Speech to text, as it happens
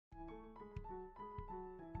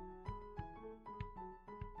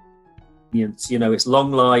You know, it's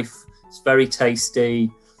long life, it's very tasty.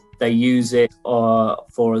 They use it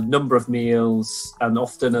for a number of meals and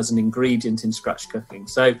often as an ingredient in scratch cooking.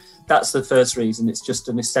 So that's the first reason. It's just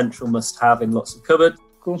an essential must-have in lots of cupboards.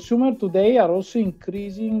 Consumers today are also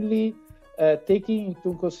increasingly taking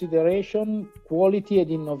into consideration quality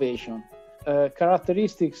and innovation.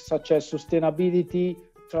 Characteristics such as sustainability,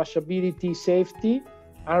 traceability, safety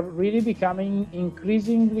are really becoming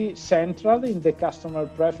increasingly central in the customer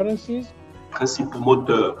preferences. Principe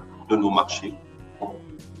moteur de nos marchés,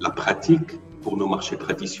 la pratique pour nos marchés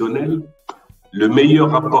traditionnels, le meilleur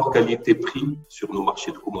rapport qualité-prix sur nos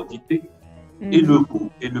marchés de commodité et le goût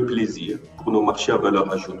et le plaisir pour nos marchés à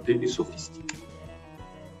valeur ajoutée et sophistiqués.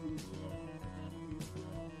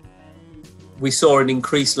 We saw an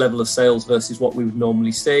increased level of sales versus what we would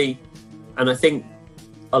normally see. And I think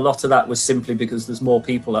a lot of that was simply because there's more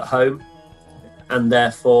people at home and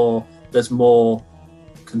therefore there's more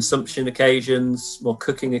consumption occasions, more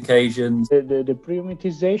cooking occasions. The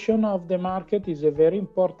premiumization of the market is a very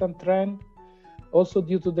important trend. Also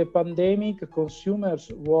due to the pandemic, consumers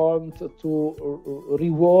want to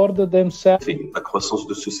reward themselves. La croissance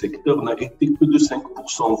de ce secteur n'a été que de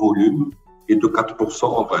 5% en volume et de 4%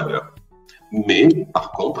 en valeur. Mais,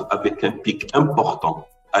 par contre, avec un pic important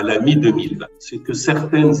à la mi-2020, c'est que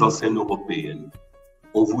certaines enseignes européennes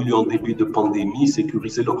ont voulu, en début de pandémie,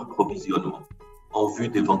 sécuriser leur approvisionnement en vue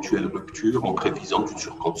d'éventuelles ruptures en prévision d'une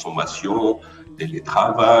surconsommation,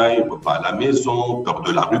 télétravail, repas à la maison, peur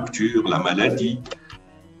de la rupture, la maladie.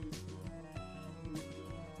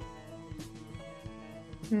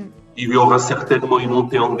 Il y aura certainement une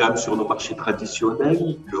montée en gamme sur nos marchés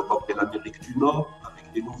traditionnels, l'Europe et l'Amérique du Nord,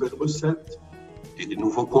 avec des nouvelles recettes et des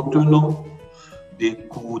nouveaux contenants, des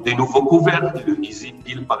nouveaux couvercles, le Easy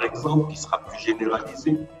Peel par exemple, qui sera plus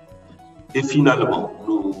généralisé. Et finalement,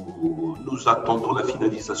 nous attendons la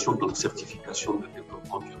finalisation de notre certification de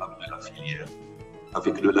développement durable de la filière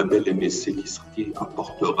avec le label MSC qui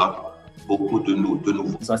apportera beaucoup de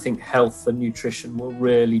nouveaux. I think health and nutrition will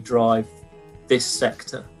really drive this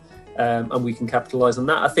sector and we can capitalise on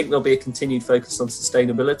that. I think there'll be a continued focus on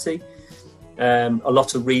sustainability. A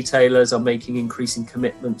lot of retailers are making increasing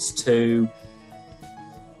commitments to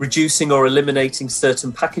reducing or eliminating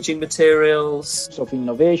certain packaging materials. Of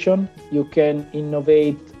innovation, you can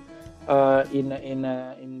innovate in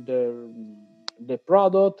the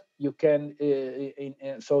product. You can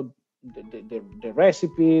so the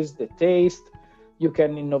recipes, the taste. You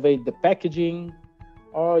can innovate the packaging,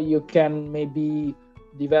 or you can maybe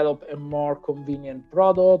develop a more convenient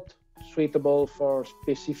product suitable for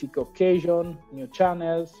specific occasion, new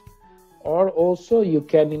channels. Or also you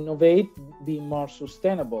can innovate, be more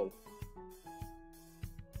sustainable.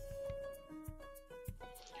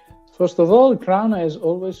 First of all, Crown has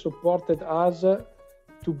always supported us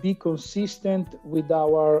to be consistent with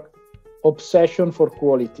our obsession for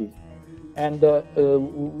quality. And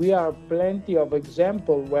we are plenty of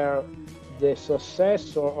examples where the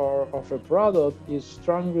success of a product is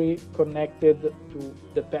strongly connected to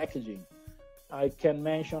the packaging. I can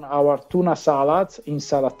mention our tuna salads in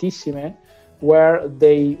Salatissime, where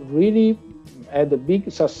they really had a big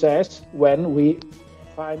success when we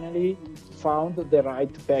finally found the right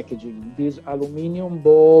packaging. This aluminium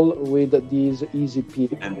bowl with this easy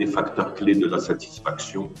peel. Un des facteurs clés de la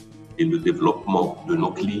satisfaction et le développement de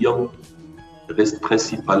nos clients reste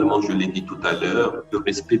principalement, je l'ai dit tout à l'heure, le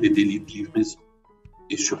respect des délais de livraison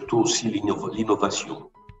et surtout aussi l'innovation.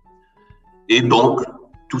 Et donc,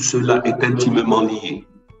 tout cela est intimement lié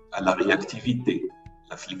à la réactivité,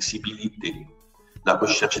 la flexibilité, la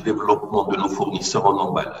recherche et développement de nos fournisseurs en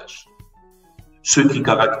emballage. Ce qui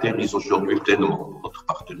caractérise aujourd'hui pleinement notre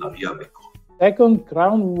partenariat avec eux. Second,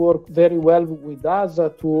 Crown work very well with us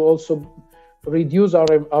to also reduce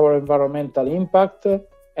our environmental impact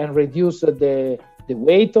and reduce the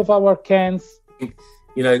weight of our cans.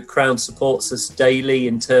 You know, Crown supports us daily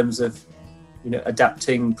in terms of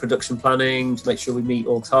adapting production planning to make sure we meet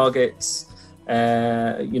all targets,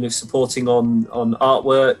 supporting on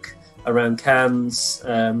artwork around cans,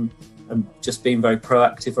 and just being very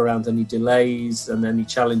proactive around any delays and any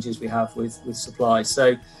challenges we have with supply.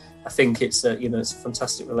 So I think it's a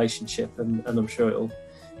fantastic relationship and I'm sure it'll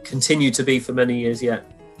continue to be for many years yet.